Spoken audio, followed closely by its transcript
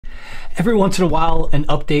Every once in a while, an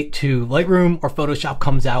update to Lightroom or Photoshop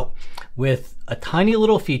comes out with a tiny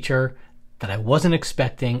little feature that I wasn't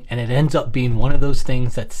expecting, and it ends up being one of those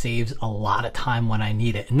things that saves a lot of time when I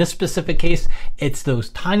need it. In this specific case, it's those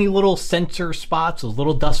tiny little sensor spots, those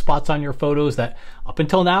little dust spots on your photos that up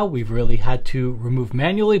until now we've really had to remove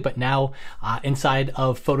manually, but now inside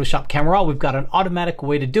of Photoshop Camera Raw, we've got an automatic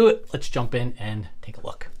way to do it. Let's jump in and take a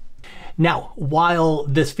look. Now, while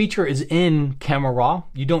this feature is in Camera Raw,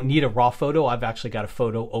 you don't need a raw photo. I've actually got a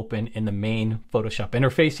photo open in the main Photoshop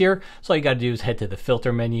interface here. So all you got to do is head to the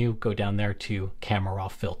filter menu, go down there to Camera Raw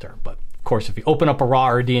filter. But of course, if you open up a raw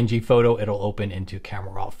or a DNG photo, it'll open into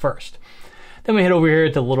Camera Raw first. Then we head over here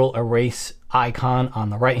to the little erase icon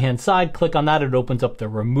on the right-hand side. Click on that, it opens up the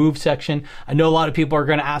remove section. I know a lot of people are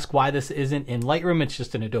gonna ask why this isn't in Lightroom. It's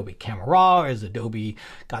just in Adobe Camera Raw. Is Adobe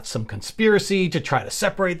got some conspiracy to try to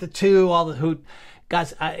separate the two?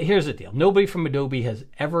 Guys, here's the deal. Nobody from Adobe has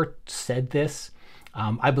ever said this.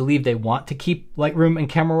 I believe they want to keep Lightroom and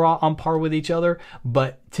Camera Raw on par with each other,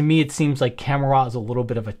 but to me it seems like Camera Raw is a little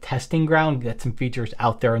bit of a testing ground, get some features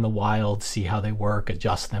out there in the wild, see how they work,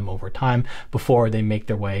 adjust them over time before they make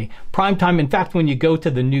their way prime time. In fact, when you go to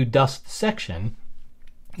the new dust section,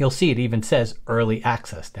 you'll see it even says early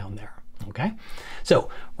access down there. Okay, so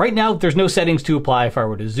right now there's no settings to apply. If I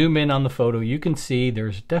were to zoom in on the photo, you can see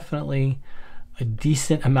there's definitely a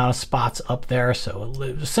decent amount of spots up there. So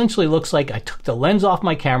it essentially looks like I took the lens off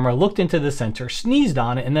my camera, looked into the sensor, sneezed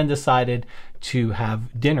on it, and then decided to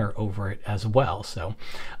have dinner over it as well. So,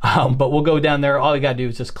 but we'll go down there. All you gotta do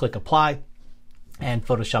is just click apply, and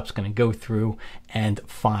Photoshop's gonna go through and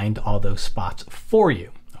find all those spots for you,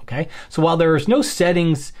 okay? So while there's no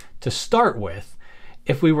settings to start with,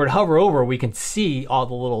 if we were to hover over, we can see all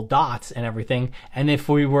the little dots and everything. And if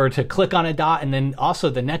we were to click on a dot, and then also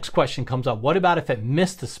the next question comes up, what about if it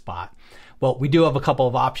missed a spot? Well, we do have a couple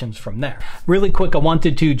of options from there. Really quick, I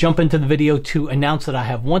wanted to jump into the video to announce that I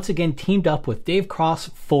have once again teamed up with Dave Cross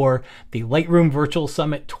for the Lightroom Virtual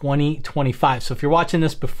Summit 2025. So if you're watching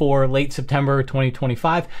this before late September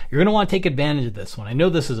 2025, you're gonna want to take advantage of this one. I know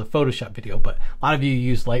this is a Photoshop video, but a lot of you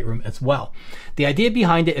use Lightroom as well. The idea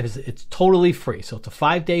behind it is it's totally free. So it's a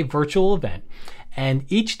 5-day virtual event.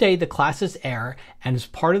 And each day the classes air, and as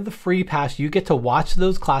part of the free pass, you get to watch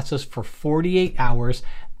those classes for 48 hours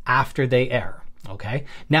after they air, okay?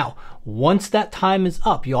 Now, once that time is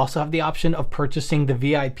up, you also have the option of purchasing the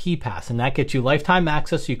VIP pass, and that gets you lifetime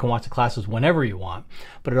access so you can watch the classes whenever you want,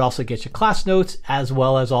 but it also gets you class notes as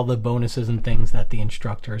well as all the bonuses and things that the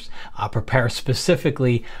instructors prepare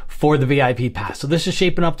specifically for the VIP pass. So this is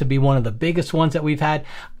shaping up to be one of the biggest ones that we've had.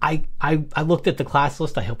 I looked at the class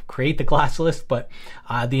list, I helped create the class list, but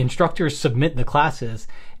the instructors submit the classes,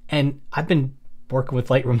 and I've been working with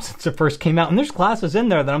Lightroom since it first came out, and there's classes in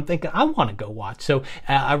there that I'm thinking I want to go watch. So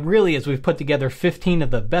really, as we've put together 15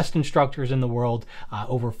 of the best instructors in the world,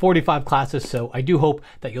 over 45 classes. So I do hope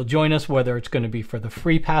that you'll join us, whether it's going to be for the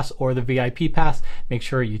free pass or the VIP pass. Make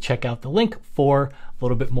sure you check out the link for a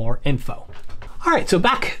little bit more info. All right, so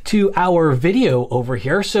back to our video over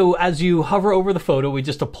here. So as you hover over the photo, we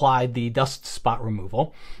just applied the dust spot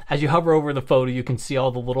removal. As you hover over the photo, you can see all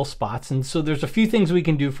the little spots. And so there's a few things we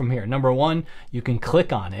can do from here. Number one, you can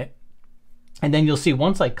click on it. And then you'll see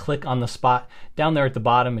once I click on the spot, down there at the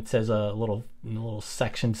bottom, it says a little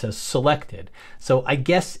section says selected. So I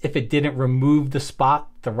guess if it didn't remove the spot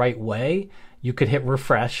the right way, you could hit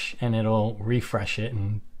refresh and it'll refresh it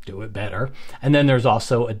and do it better. And then there's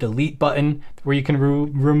also a delete button where you can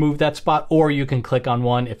remove that spot, or you can click on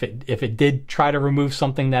one. If it did try to remove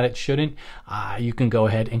something that it shouldn't, you can go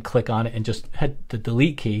ahead and click on it and just hit the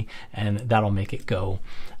delete key, and that'll make it go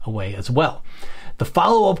away as well. The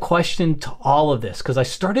follow-up question to all of this, because I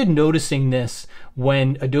started noticing this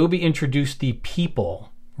when Adobe introduced the people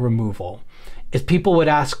removal, is people would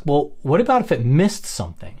ask, well, what about if it missed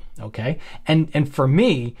something? Okay, and for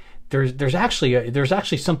me, there's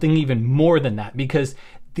actually something even more than that, because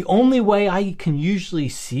the only way I can usually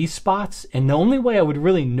see spots, and the only way I would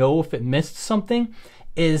really know if it missed something,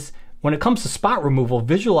 is when it comes to spot removal,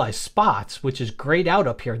 visualize spots, which is grayed out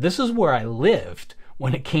up here. This is where I lived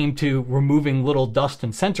when it came to removing little dust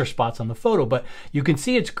and center spots on the photo, but you can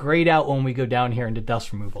see it's grayed out when we go down here into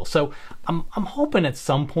dust removal. So I'm hoping at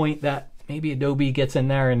some point that maybe Adobe gets in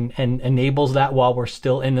there and enables that while we're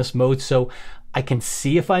still in this mode, so I can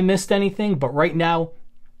see if I missed anything. But right now,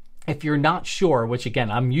 if you're not sure, which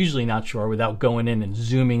again, I'm usually not sure without going in and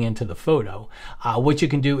zooming into the photo, what you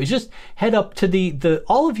can do is just head up to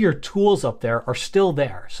all of your tools up there are still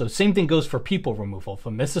there. So same thing goes for people removal. If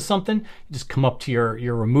it misses something, you just come up to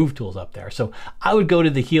your remove tools up there. So I would go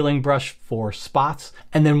to the healing brush for spots.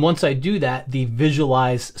 And then once I do that, the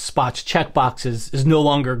visualize spots checkbox is no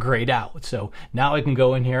longer grayed out. So now I can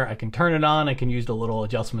go in here, I can turn it on, I can use the little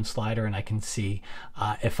adjustment slider, and I can see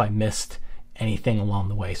if I missed anything along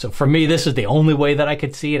the way. So for me, this is the only way that I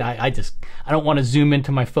could see it. I don't want to zoom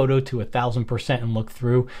into my photo to 1000% and look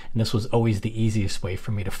through. And this was always the easiest way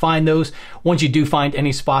for me to find those. Once you do find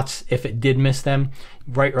any spots, if it did miss them,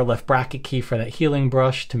 right or left bracket key for that healing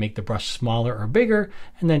brush to make the brush smaller or bigger,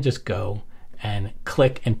 and then just go and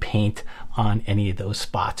click and paint on any of those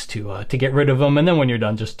spots to get rid of them. And then when you're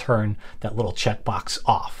done, just turn that little checkbox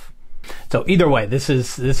off. So either way, this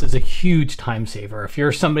is a huge time saver. If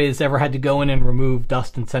you're somebody that's ever had to go in and remove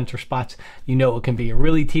dust and center spots, you know it can be a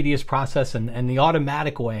really tedious process, and the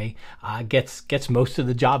automatic way gets most of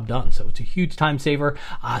the job done. So it's a huge time saver.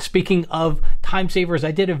 Speaking of time savers,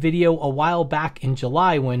 I did a video a while back in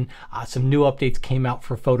July when some new updates came out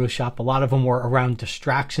for Photoshop. A lot of them were around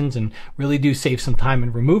distractions and really do save some time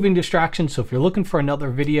in removing distractions. So if you're looking for another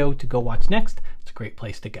video to go watch next, it's a great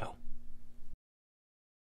place to go.